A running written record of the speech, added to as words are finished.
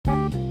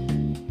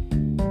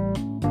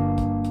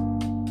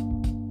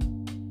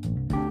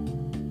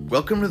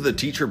Welcome to the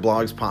Teacher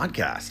Blogs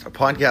Podcast, a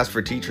podcast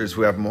for teachers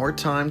who have more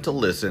time to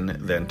listen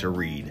than to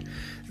read.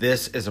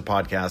 This is a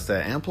podcast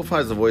that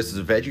amplifies the voices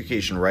of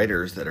education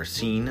writers that are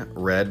seen,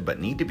 read, but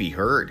need to be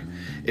heard.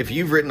 If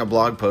you've written a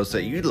blog post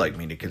that you'd like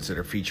me to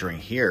consider featuring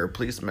here,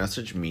 please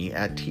message me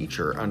at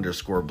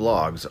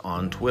teacher_blogs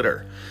on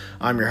Twitter.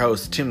 I'm your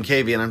host, Tim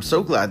Cavey, and I'm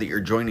so glad that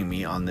you're joining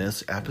me on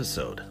this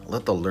episode.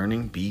 Let the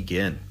learning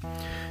begin.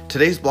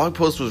 Today's blog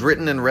post was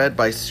written and read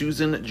by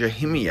Susan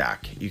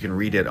Jachimiak. You can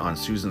read it on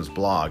Susan's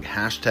blog,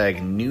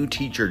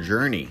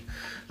 #NewTeacherJourney,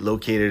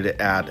 located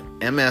at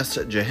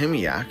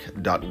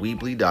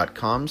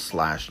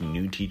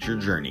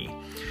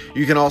msjachimiak.weebly.com/newteacherjourney.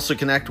 You can also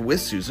connect with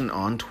Susan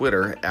on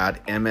Twitter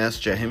at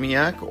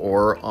msjachimiak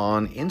or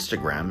on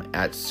Instagram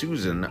at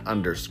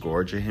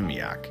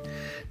Susan_Jachimiak.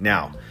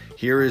 Now,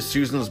 here is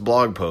Susan's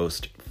blog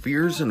post,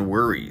 Fears and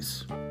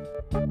Worries.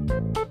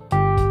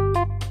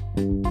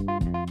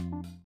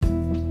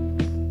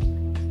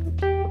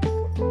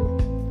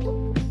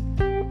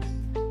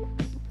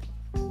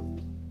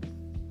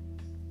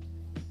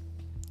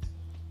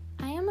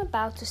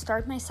 About to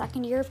start my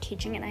second year of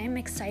teaching, and I am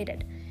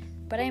excited,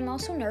 but I am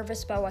also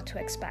nervous about what to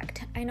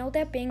expect. I know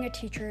that being a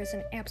teacher is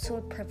an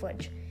absolute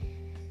privilege.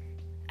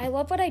 I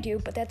love what I do,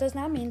 but that does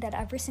not mean that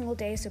every single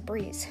day is a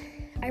breeze.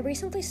 I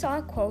recently saw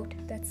a quote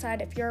that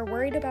said, if you're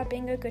worried about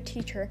being a good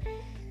teacher,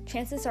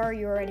 chances are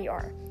you already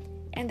are,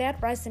 and that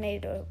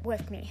resonated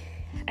with me.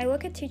 I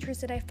look at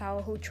teachers that I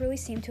follow who truly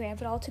seem to have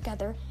it all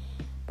together,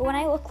 but when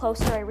I look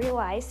closer, I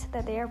realize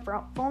that they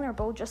are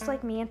vulnerable just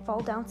like me and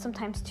fall down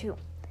sometimes too.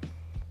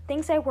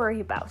 Things I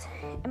worry about.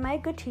 Am I a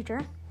good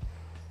teacher?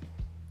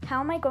 How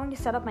am I going to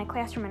set up my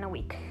classroom in a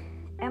week?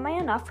 Am I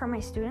enough for my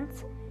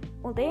students?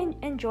 Will they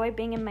enjoy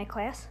being in my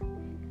class?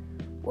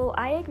 Will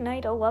I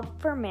ignite a love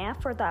for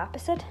math or the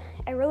opposite?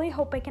 I really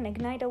hope I can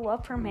ignite a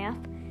love for math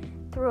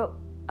through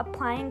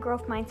applying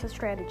growth mindset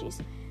strategies.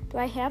 Do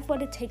I have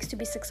what it takes to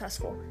be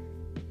successful?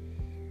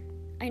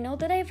 I know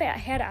that I've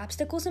had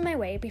obstacles in my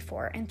way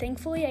before, and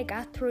thankfully I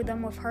got through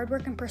them with hard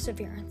work and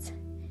perseverance.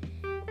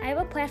 I have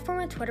a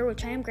platform on Twitter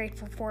which I am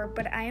grateful for,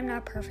 but I am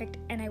not perfect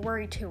and I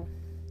worry too.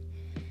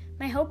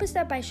 My hope is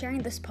that by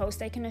sharing this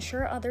post, I can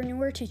assure other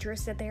newer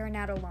teachers that they are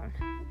not alone.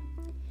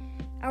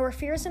 Our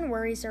fears and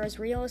worries are as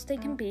real as they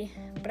can be,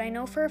 but I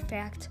know for a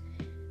fact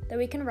that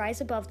we can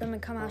rise above them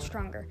and come out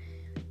stronger.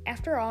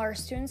 After all, our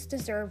students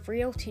deserve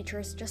real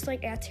teachers, just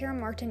like Atira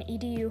Martin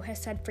EDU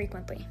has said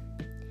frequently.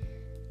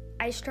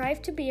 I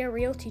strive to be a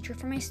real teacher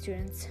for my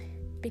students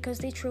because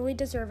they truly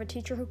deserve a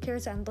teacher who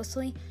cares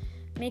endlessly,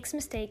 makes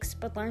mistakes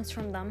but learns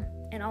from them,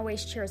 and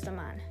always cheers them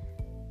on.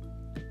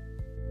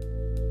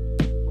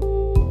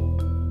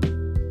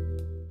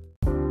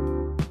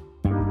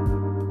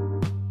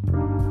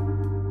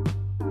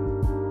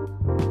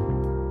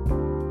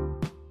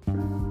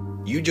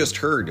 You just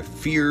heard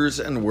Fears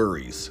and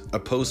Worries, a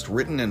post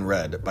written and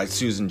read by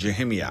Susan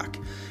Jachimiak.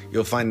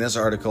 You'll find this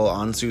article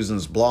on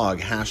Susan's blog,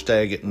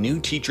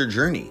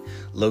 #NewTeacherJourney,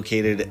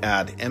 located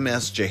at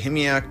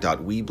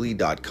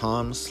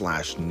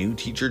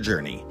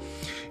msjachimiak.weebly.com/newteacherjourney.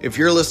 If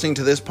you're listening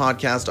to this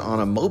podcast on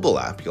a mobile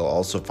app, you'll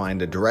also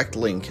find a direct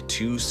link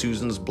to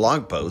Susan's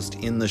blog post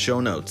in the show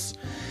notes.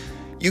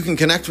 You can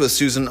connect with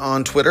Susan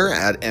on Twitter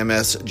at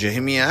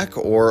msjachimiak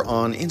or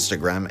on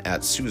Instagram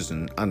at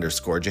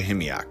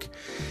Susan_Jachimiak.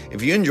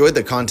 If you enjoyed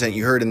the content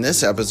you heard in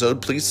this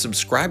episode, please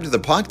subscribe to the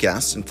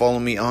podcast and follow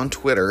me on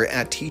Twitter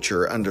at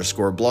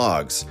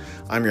teacher_blogs.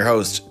 I'm your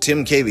host,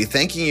 Tim Cavey,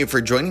 thanking you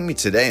for joining me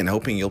today and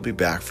hoping you'll be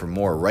back for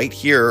more right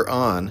here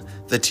on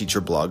the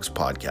Teacher Blogs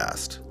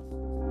Podcast.